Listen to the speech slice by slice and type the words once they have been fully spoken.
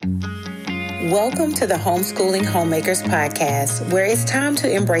Welcome to the Homeschooling Homemakers Podcast, where it's time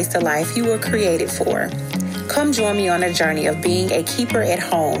to embrace the life you were created for. Come join me on a journey of being a keeper at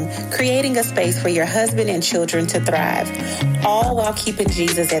home, creating a space for your husband and children to thrive, all while keeping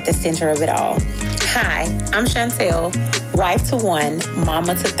Jesus at the center of it all. Hi, I'm Chantel, wife to one,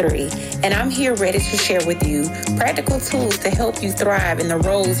 mama to three, and I'm here ready to share with you practical tools to help you thrive in the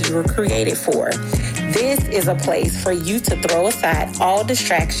roles you were created for. This is a place for you to throw aside all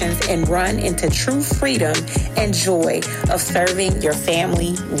distractions and run into true freedom and joy of serving your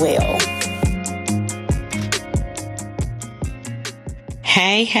family well.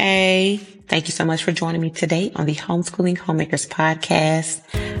 Hey. Thank you so much for joining me today on the Homeschooling Homemakers Podcast.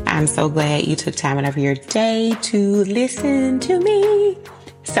 I'm so glad you took time out of your day to listen to me.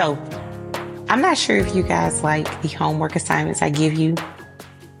 So, I'm not sure if you guys like the homework assignments I give you,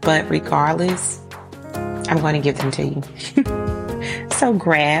 but regardless, I'm going to give them to you. So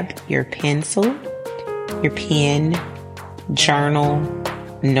grab your pencil, your pen, journal,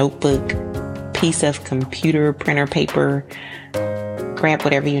 notebook, piece of computer, printer, paper, grab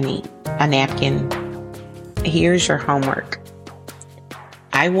whatever you need, a napkin. Here's your homework.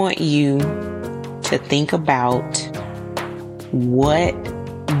 I want you to think about what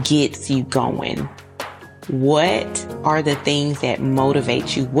gets you going. What are the things that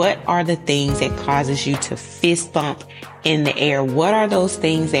motivate you? What are the things that causes you to fist bump in the air? What are those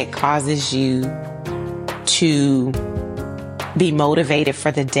things that causes you to be motivated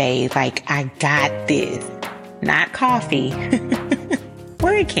for the day? Like, I got this. Not coffee.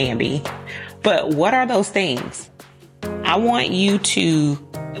 Well, it can be. But what are those things? I want you to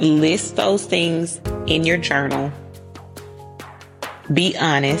list those things in your journal. Be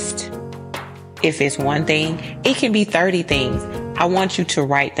honest. If it's one thing, it can be 30 things. I want you to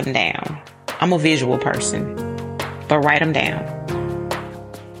write them down. I'm a visual person, but write them down.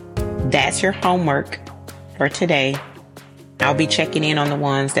 That's your homework for today. I'll be checking in on the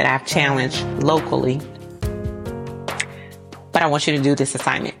ones that I've challenged locally. But I want you to do this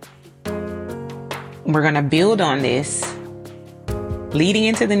assignment. We're going to build on this leading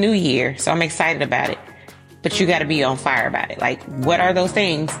into the new year. So I'm excited about it. But you got to be on fire about it. Like, what are those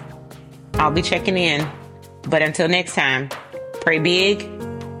things? I'll be checking in. But until next time, pray big,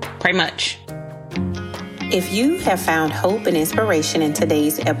 pray much. If you have found hope and inspiration in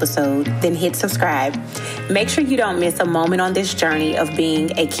today's episode, then hit subscribe. Make sure you don't miss a moment on this journey of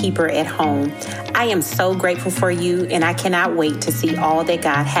being a keeper at home. I am so grateful for you, and I cannot wait to see all that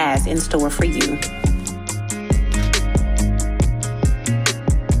God has in store for you.